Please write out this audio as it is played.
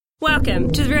Welcome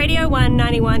to the Radio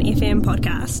 191 FM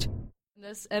podcast.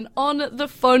 And on the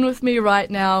phone with me right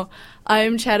now, I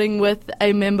am chatting with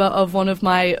a member of one of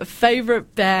my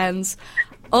favourite bands.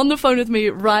 On the phone with me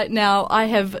right now, I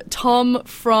have Tom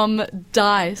from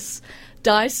Dice.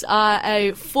 Dice are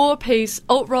a 4-piece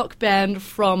alt-rock band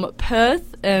from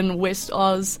Perth in West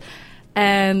Oz,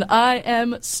 and I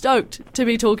am stoked to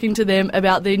be talking to them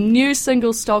about their new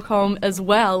single Stockholm as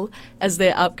well as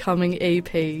their upcoming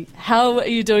EP. How are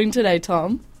you doing today,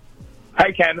 Tom?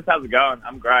 Hey Candice, how's it going?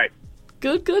 I'm great.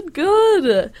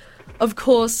 Good. Of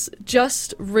course,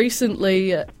 just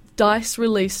recently, Dice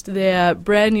released their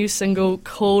brand new single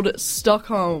called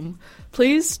Stockholm.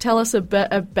 Please tell us a bit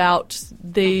about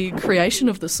the creation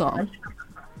of the song.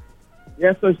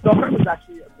 Yeah, so Stockholm was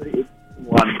actually a pretty interesting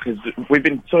one because we've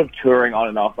been sort of touring on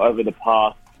and off over the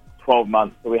past 12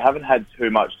 months, so we haven't had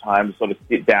too much time to sort of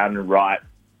sit down and write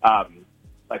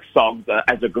songs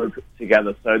as a group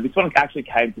together. So this one actually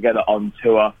came together on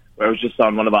tour, where it was just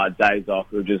on one of our days off.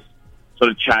 We were just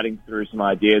sort of chatting through some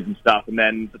ideas and stuff, and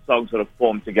then the song sort of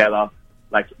formed together,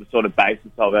 like the sort of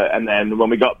basis of it. And then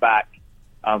when we got back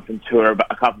from tour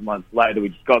about a couple of months later, we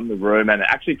just got in the room, and it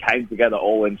actually came together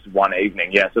all into one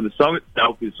evening. Yeah, so the song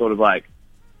itself is sort of like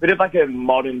a bit of like a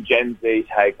modern Gen Z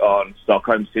take on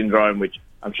Stockholm Syndrome, which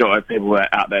I'm sure people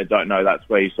out there don't know. That's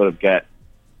where you sort of get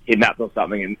kidnapped or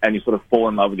something, and you sort of fall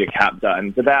in love with your captor. And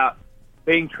it's about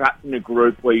being trapped in a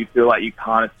group where you feel like you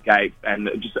can't escape, and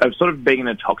just sort of being in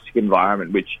a toxic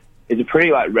environment, which is a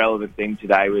pretty like relevant thing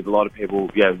today with a lot of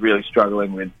people, really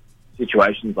struggling with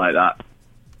situations like that.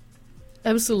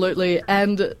 Absolutely,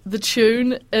 and the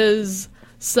tune is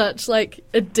such like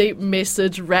a deep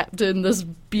message wrapped in this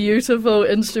beautiful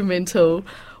instrumental.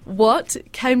 What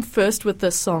came first with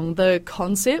this song, the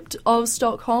concept of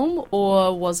Stockholm,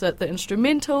 or was it the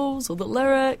instrumentals or the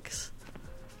lyrics?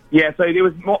 Yeah, so it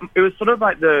was sort of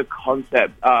like the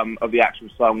concept of the actual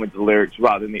song with the lyrics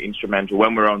rather than the instrumental.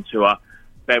 When we were on tour,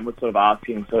 Ben was sort of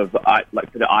asking for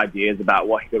the ideas about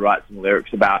what he could write some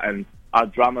lyrics about, and our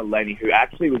drummer Lenny, who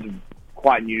actually was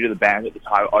quite new to the band at the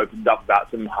time, opened up about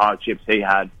some hardships he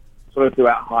had sort of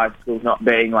throughout high school, not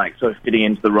being like sort of fitting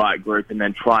into the right group, and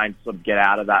then trying to sort of get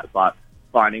out of that, but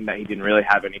finding that he didn't really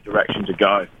have any direction to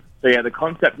go. So yeah, the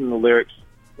concept and the lyrics,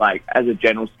 like as a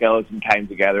general skeleton, came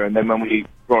together, and then when we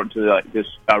brought it to like this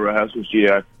rehearsal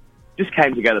studio, just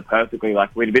came together perfectly.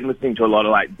 Like we'd been listening to a lot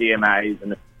of like DMAs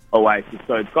and Oasis,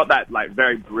 so it's got that like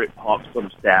very Britpop sort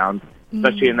of sound,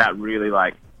 especially in that really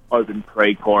like open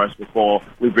pre-chorus before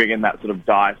we bring in that sort of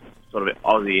Dice, sort of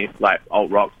Aussie like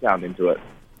alt-rock sound into it.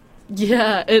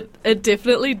 Yeah, it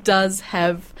definitely does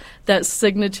have that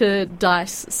signature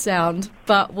Dice sound,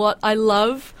 but what I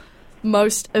love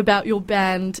most about your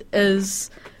band is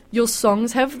your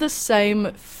songs have the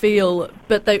same feel,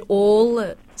 but they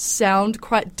all sound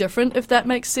quite different, if that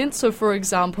makes sense. So for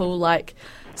example, like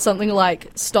something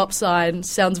like Stop Sign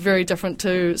sounds very different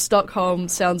to Stockholm,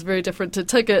 sounds very different to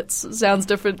Tickets, sounds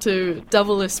different to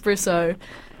Double Espresso.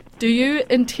 Do you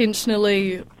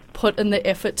intentionally put in the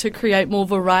effort to create more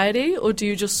variety, or do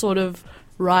you just sort of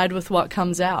ride with what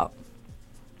comes out?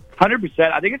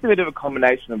 100%. I think it's a bit of a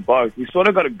combination of both. We sort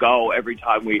of got a goal every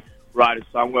time we write a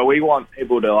song where we want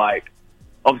people to, like,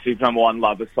 obviously, number one,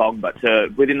 love a song, but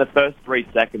within the first 3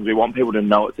 seconds, we want people to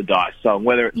know it's a Dice song,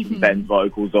 whether it's from Ben's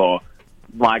vocals or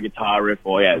my guitar riff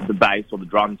or, the bass or the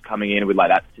drums coming in with, like,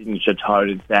 that signature tone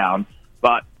and sound.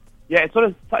 But, yeah, it's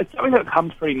something that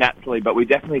comes pretty naturally, but we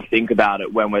definitely think about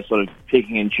it when we're sort of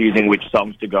picking and choosing which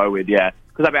songs to go with, yeah.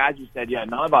 Because, I mean, as you said,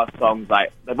 none of our songs,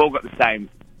 like, they've all got the same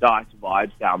Dice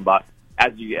vibe sound, but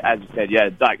as you said,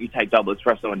 like you take Double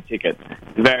Espresso and Tickets,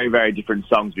 very, very different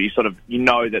songs, but you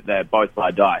know that they're both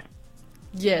by Dice.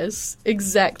 Yes,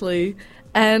 exactly.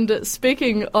 And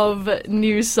speaking of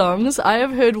new songs, I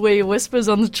have heard wee whispers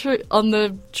on the street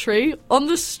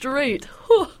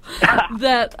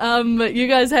that you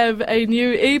guys have a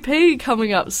new EP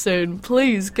coming up soon.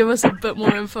 Please give us a bit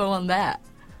more info on that.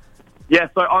 Yeah,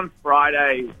 so on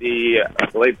Friday, I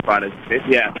believe Friday's the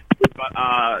 5th, we've got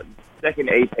our second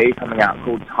EP coming out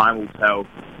called Time Will Tell.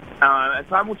 And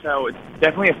Time Will Tell, it's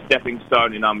definitely a stepping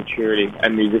stone in our maturity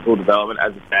and musical development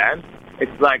as a band.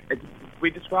 We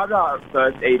described our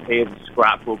first EP as a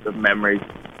scrapbook of memories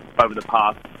over the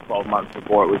past 12 months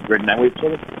before it was written, and we've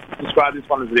sort of described this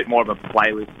one as a bit more of a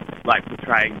playlist, like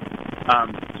portraying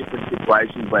different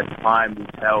situations where time will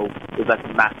tell is like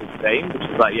a massive theme, which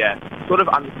is like, sort of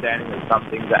understanding that some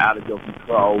things are out of your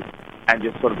control and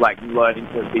just sort of like learning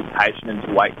to be patient and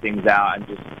to wait things out and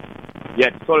just,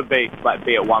 to sort of be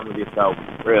at one with yourself,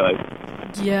 really.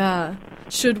 Yeah.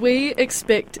 Should we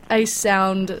expect a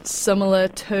sound similar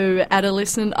to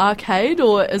Adolescent Arcade,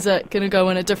 or is it going to go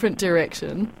in a different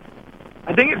direction?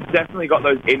 I think it's definitely got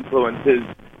those influences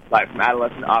like from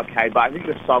Adolescent Arcade, but I think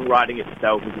the songwriting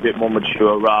itself is a bit more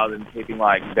mature rather than keeping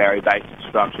like very basic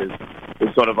structures.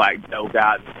 We've sort of like delved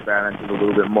out and experimented a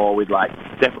little bit more with like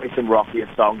definitely some rockier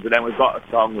songs, but then we've got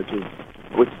a song which is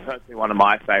personally one of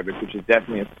my favourites, which is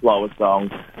definitely a slower song,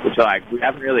 which like we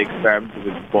haven't really experimented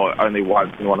with before, only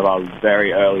once in one of our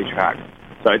very early tracks.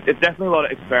 So it's definitely a lot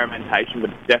of experimentation, but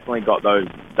it's definitely got those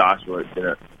Dice roots in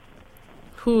it.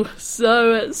 Ooh,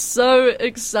 so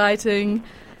exciting.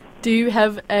 Do you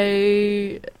have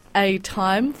a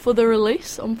time for the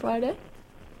release on Friday?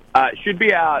 It should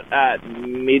be out at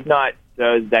midnight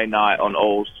Thursday night on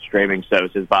all streaming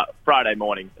services, but Friday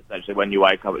morning, essentially, when you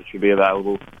wake up, it should be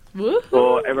available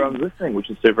for everyone listening, which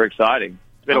is super exciting.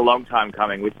 It's been a long time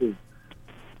coming, which is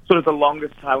sort of the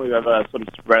longest time we've ever sort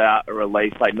of spread out a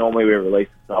release. Like, normally we release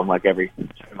a song like every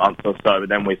 2 months or so, but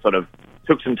then we sort of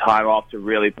took some time off to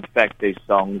really perfect these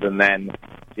songs, and then,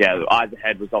 yeah, Eyes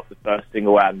Ahead was off the first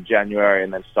single out in January,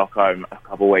 and then Stockholm a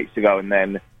couple of weeks ago, and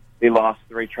then the last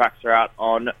 3 tracks are out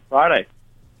on Friday.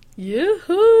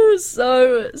 Yoo-hoo!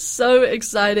 So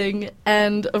exciting.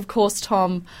 And, of course,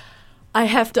 Tom, I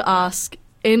have to ask,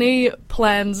 any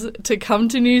plans to come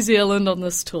to New Zealand on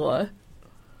this tour?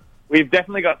 We've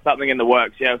definitely got something in the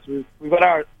works, yeah. So we've got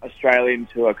our Australian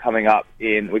tour coming up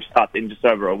which starts in just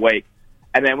over a week.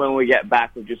 And then when we get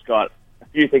back, we've just got a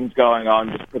few things going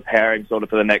on, just preparing sort of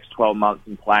for the next 12 months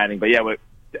and planning. But yeah, we're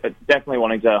definitely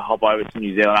wanting to hop over to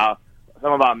New Zealand.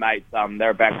 Some of our mates, they're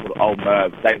a band called Old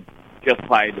Merv. They've just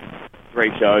played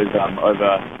 3 shows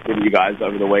with you guys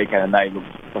over the weekend, and they looked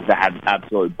like they had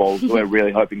absolute balls. So we're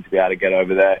really hoping to be able to get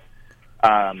over there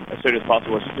as soon as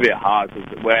possible. It's just a bit hard because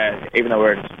even though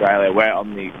we're in Australia, we're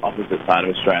on the opposite side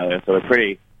of Australia, so we're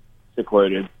pretty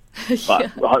secluded.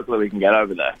 But hopefully we can get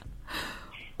over there.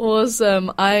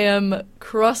 Awesome. I am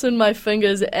crossing my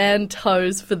fingers and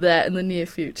toes for that in the near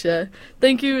future.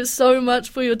 Thank you so much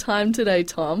for your time today,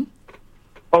 Tom.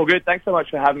 Oh, good. Thanks so much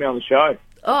for having me on the show.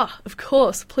 Oh, of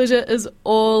course. Pleasure is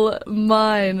all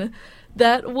mine.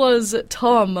 That was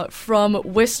Tom from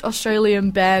West Australian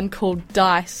band called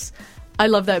Dice. I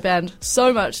love that band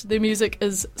so much. Their music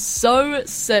is so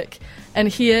sick. And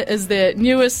here is their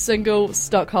newest single,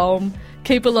 Stockholm.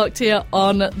 Keep it locked here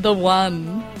on The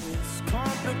One.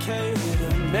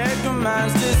 Make a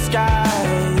man's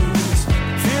disguise.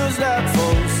 Feels like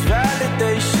false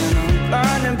validation. I'm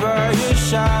blinded by your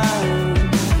shine.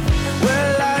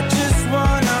 Well, I just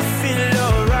wanna feel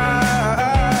alright.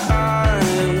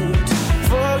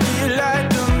 For you like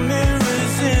the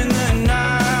mirrors in the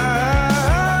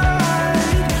night.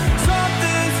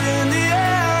 Something's in the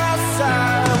air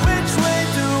outside. Which way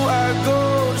do I go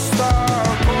to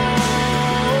Stockholm?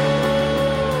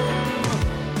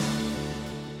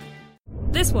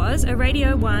 This was a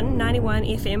Radio 1 91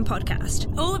 FM podcast.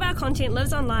 All of our content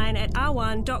lives online at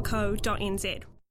r1.co.nz.